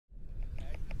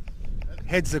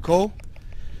Head's the call.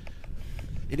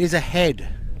 It is a head.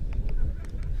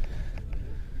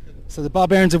 So the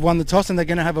Barbarians have won the toss and they're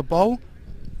going to have a bowl.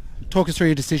 Talk us through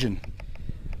your decision.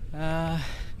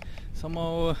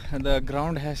 Somehow the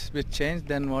ground has been changed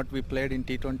than what we played in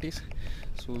T20s,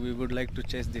 so we would like to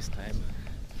chase this time.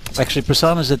 Actually,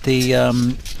 Prasanna's at the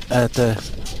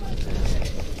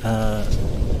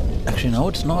actually no,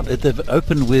 it's not. They've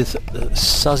opened with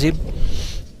Sazib.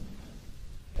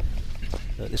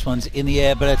 So this one's in the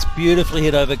air, but it's beautifully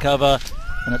hit over cover,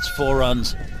 and it's 4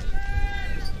 runs.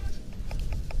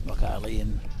 Rock Ali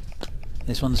in.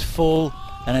 This one's full,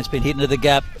 and it's been hit into the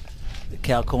gap. The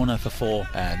cow corner for 4.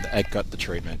 And it got the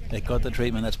treatment. It got the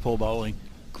treatment. That's poor bowling.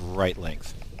 Great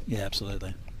length. Yeah,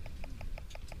 absolutely.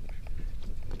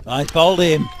 I bowled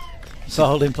him.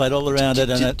 Bowled him, played all around it.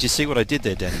 And Did you see what I did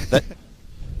there, Danny?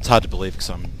 It's hard to believe because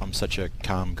I'm such a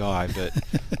calm guy, but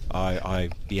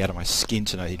I'd be out of my skin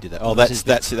to know he did that. Oh, that's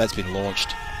been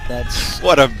launched. That's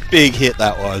what a big hit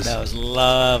that was. That was a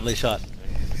lovely shot.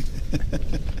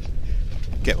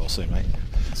 Get well soon, mate.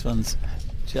 This one's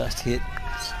just hit.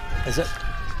 Is it?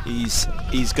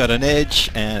 He's got an edge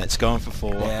and it's gone for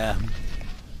 4. Yeah.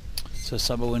 So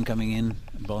Subberwin coming in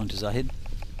and bowling to Zahid.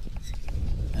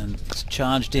 And it's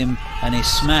charged him and he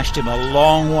smashed him a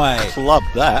long way.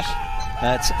 Clubbed that.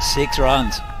 That's 6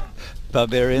 runs.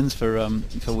 Barbarians for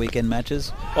weekend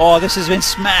matches. Oh, this has been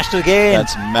smashed again.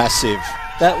 That's massive.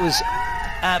 That was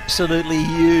absolutely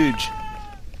huge.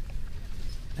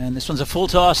 And this one's a full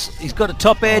toss. He's got a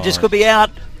top edge. This could be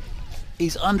out.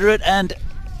 He's under it and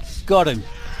got him.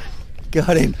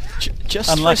 Got him.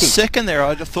 Just unlucky. For a second there,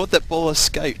 I thought that ball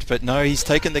escaped, but no, he's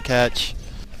taken the catch.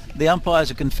 The umpires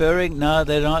are conferring. No,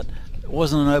 they're not. It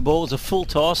wasn't a no ball. It was a full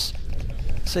toss.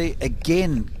 See,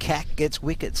 again, Cack gets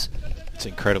wickets. It's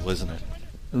incredible, isn't it?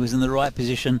 It was in the right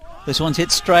position. This one's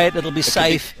hit straight. It'll be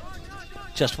safe.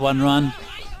 Just 1 run.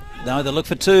 No, they'll look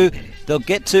for 2. They'll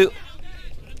get 2.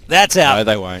 That's out. No,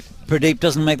 they won't. Pradeep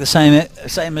doesn't make the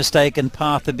same mistake, and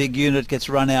Path, the big unit, gets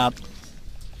run out.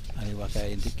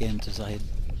 Aliwaka again to Zahid.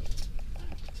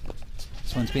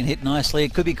 This one's been hit nicely.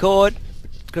 It could be caught.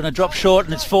 It's going to drop short,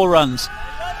 and it's 4 runs.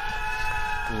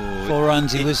 Ooh, 4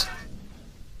 runs. He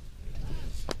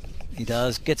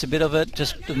does. Gets a bit of it.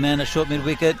 Just a man, a short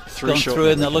mid-wicket. Gone through,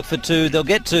 and they'll look for 2. They'll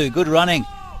get 2. Good running.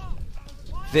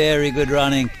 Very good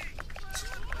running.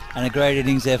 And a great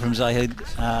innings there from Zahid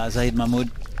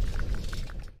Mahmood.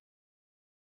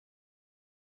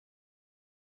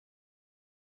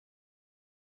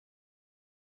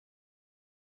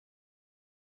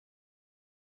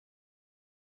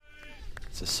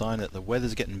 It's a sign that the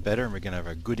weather's getting better and we're going to have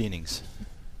a good innings.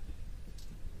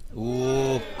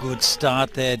 Oh, good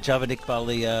start there. Javed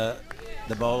Iqbal,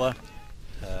 the bowler,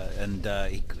 and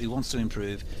he wants to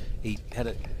improve. He had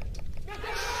it.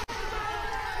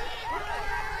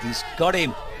 He's got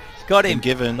him. Got him.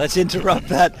 Given. Let's interrupt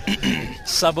that.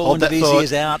 Subber Wandavisi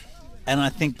is out, and I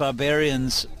think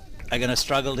Barbarians are going to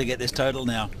struggle to get this total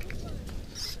now.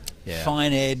 Yeah.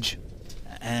 Fine edge,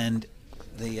 and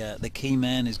the key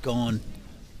man is gone.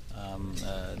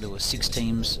 There were 6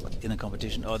 teams in the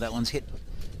competition. Oh, that one's hit.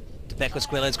 Backward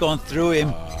square, it's gone through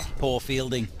him. Poor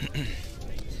fielding.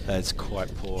 That's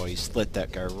quite poor. He's let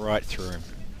that go right through him.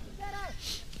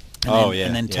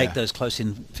 And then take those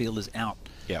close-in fielders out.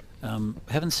 Yep.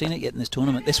 Haven't seen it yet in this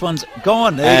tournament. This one's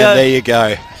gone. There you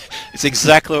go. It's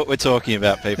exactly what we're talking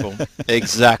about, people.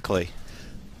 Exactly.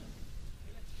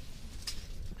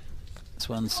 This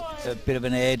one's a bit of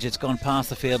an edge. It's gone past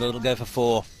the field. It'll go for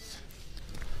 4.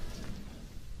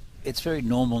 It's very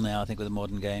normal now, I think, with the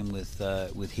modern game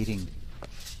with hitting.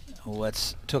 Oh,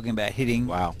 that's talking about hitting.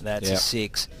 Wow. That's a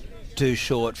 6. Too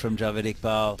short from Javed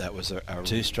Iqbal. That was a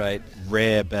 2 straight.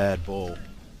 Rare bad ball.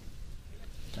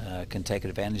 Can take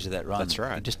advantage of that run. That's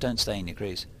right. You just don't stay in your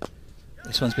crease.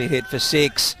 This one's been hit for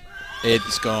 6.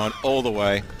 It's gone all the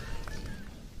way.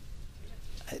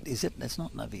 Is it? That's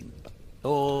not Naveen.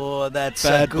 Oh, that's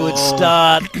bad a good ball.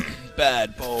 start.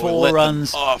 Bad ball. 4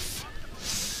 runs. Off.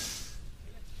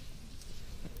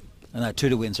 No, 2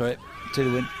 to win, sorry. 2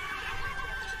 to win.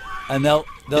 And they'll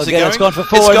Is get it. It's gone for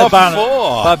 4. It's in gone the for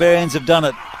 4. Barbarians have done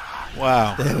it.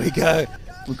 Wow. There we go.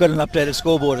 We've got an updated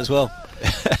scoreboard as well.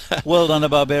 Well done to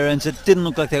Barbarians. It didn't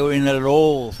look like they were in it at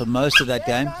all for most of that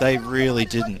game. They really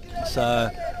didn't. So,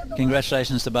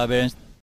 congratulations to Barbarians.